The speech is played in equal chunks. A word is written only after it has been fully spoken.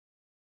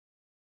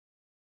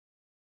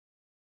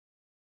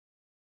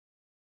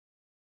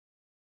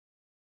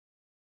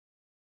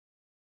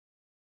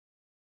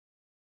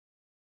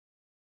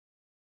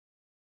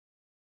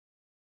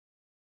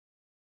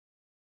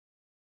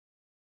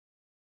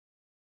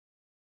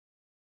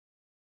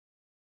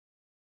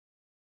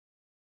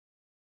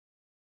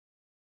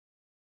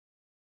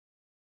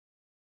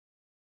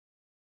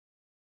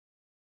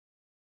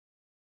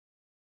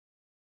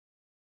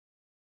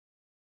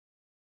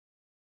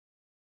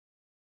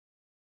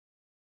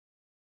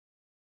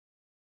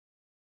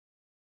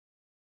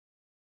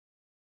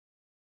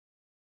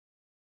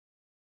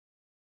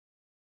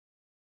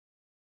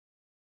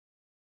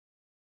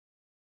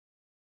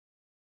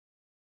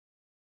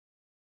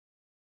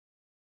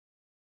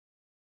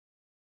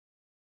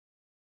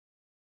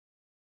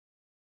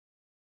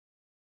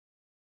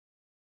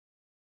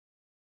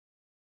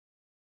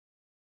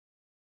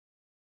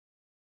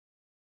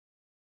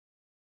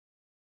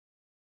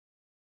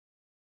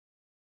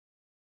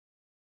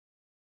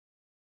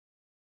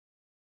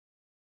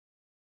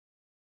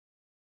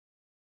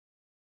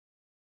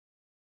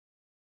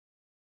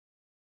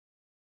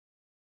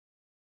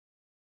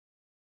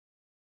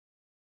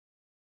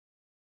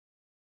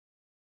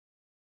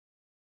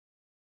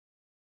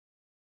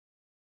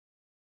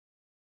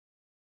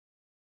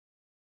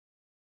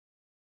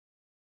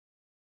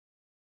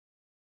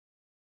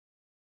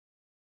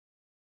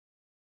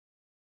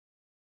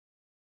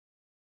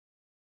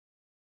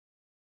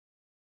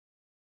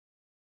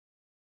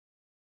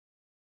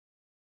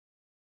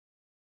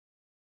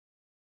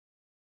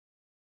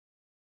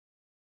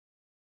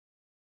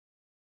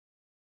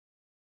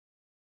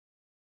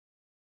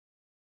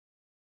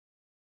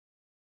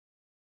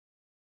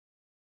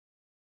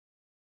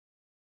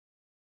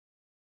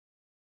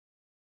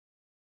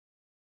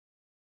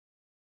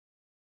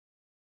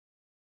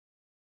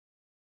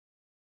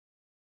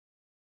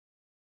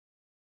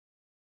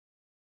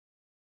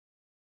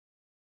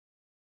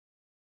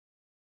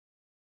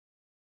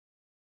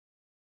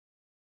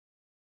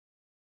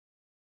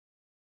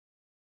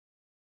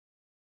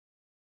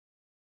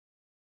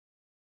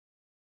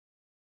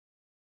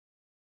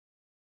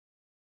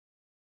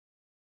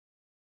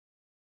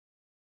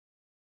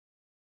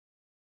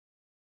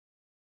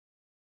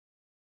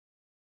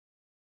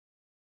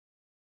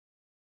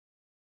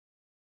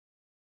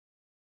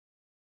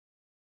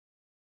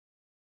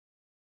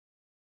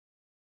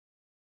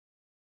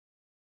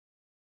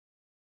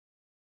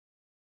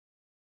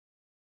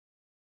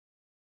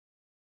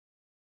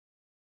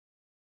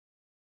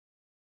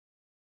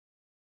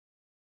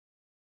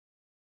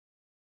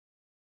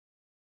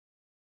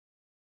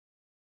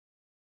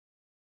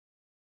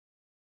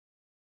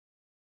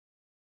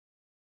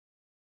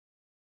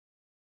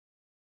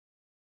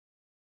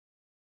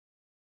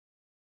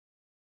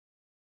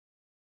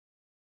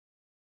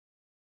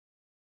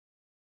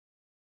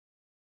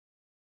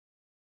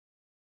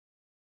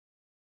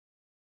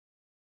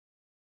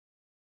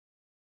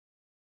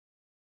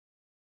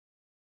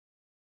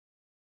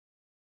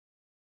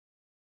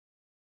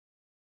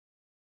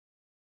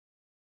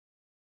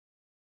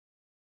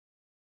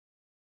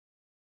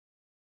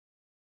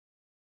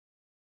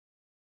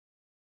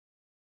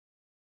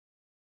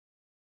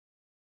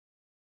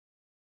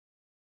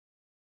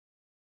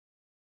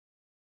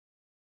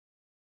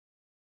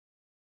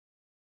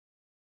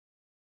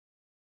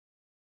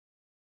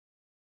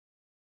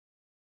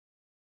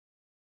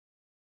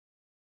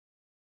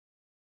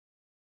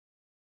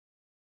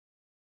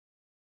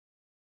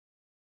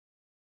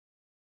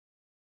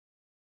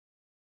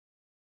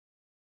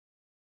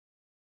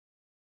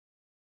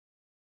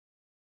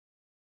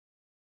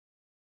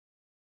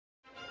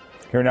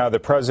Here now, the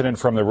president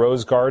from the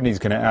Rose Garden. He's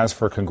going to ask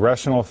for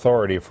congressional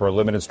authority for a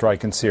limited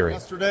strike in Syria.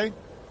 Yesterday,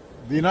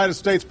 the United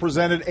States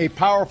presented a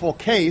powerful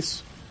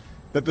case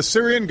that the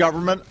Syrian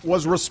government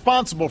was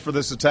responsible for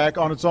this attack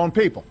on its own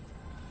people.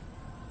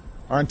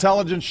 Our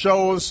intelligence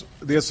shows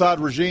the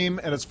Assad regime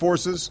and its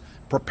forces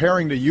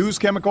preparing to use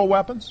chemical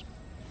weapons,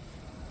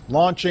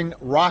 launching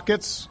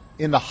rockets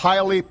in the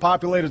highly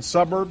populated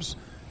suburbs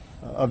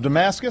of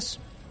Damascus.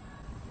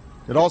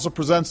 It also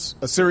presents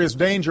a serious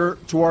danger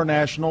to our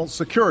national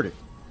security.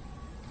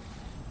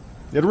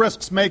 It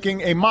risks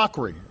making a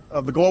mockery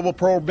of the global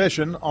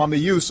prohibition on the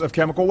use of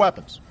chemical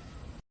weapons.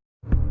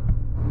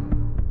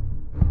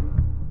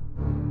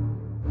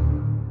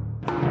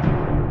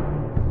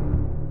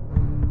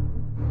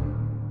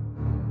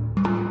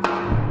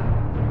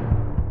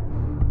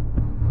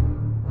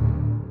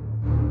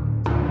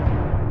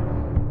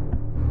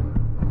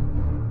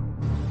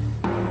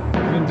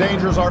 It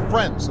endangers our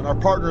friends and our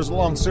partners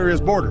along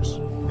Syria's borders,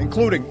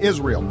 including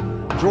Israel,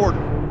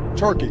 Jordan,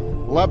 Turkey,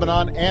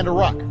 Lebanon, and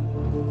Iraq.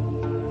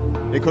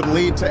 It could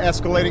lead to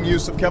escalating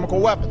use of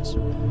chemical weapons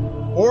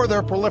or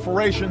their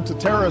proliferation to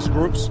terrorist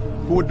groups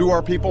who would do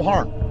our people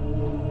harm.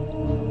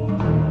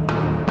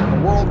 In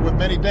a world with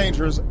many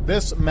dangers,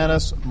 this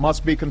menace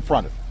must be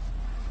confronted.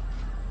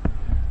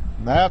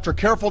 Now, after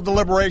careful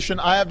deliberation,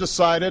 I have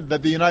decided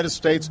that the United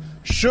States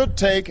should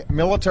take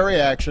military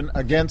action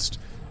against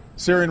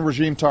Syrian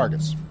regime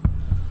targets.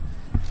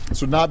 This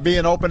would not be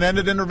an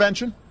open-ended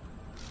intervention.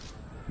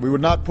 We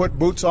would not put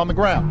boots on the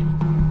ground.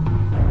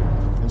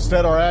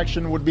 Instead, our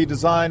action would be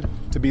designed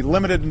to be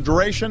limited in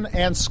duration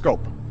and scope.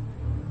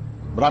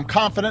 But I'm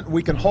confident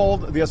we can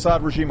hold the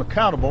Assad regime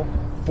accountable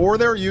for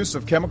their use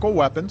of chemical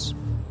weapons,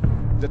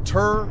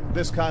 deter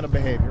this kind of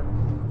behavior,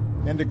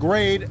 and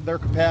degrade their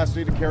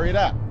capacity to carry it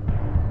out.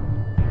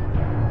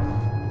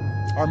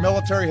 Our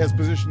military has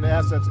positioned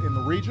assets in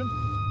the region.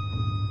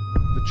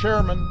 The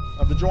chairman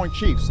of the Joint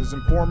Chiefs has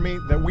informed me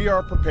that we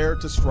are prepared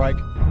to strike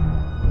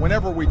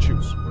whenever we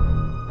choose.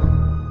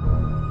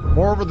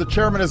 Moreover, the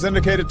chairman has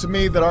indicated to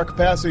me that our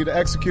capacity to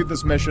execute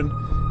this mission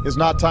is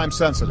not time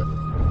sensitive.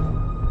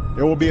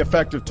 It will be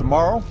effective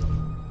tomorrow,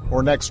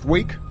 or next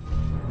week,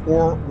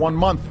 or 1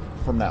 month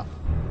from now.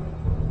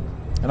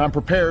 And I'm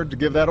prepared to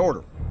give that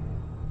order.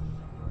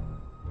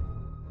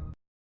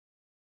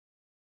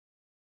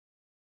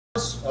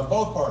 Of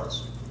both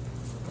parties,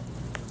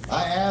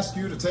 I ask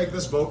you to take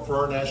this vote for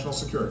our national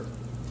security.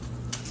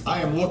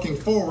 I am looking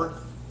forward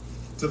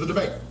to the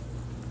debate.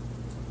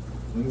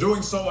 In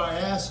doing so, I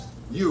ask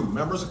you,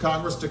 members of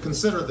Congress, to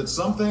consider that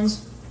some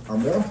things are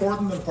more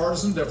important than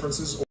partisan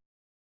differences.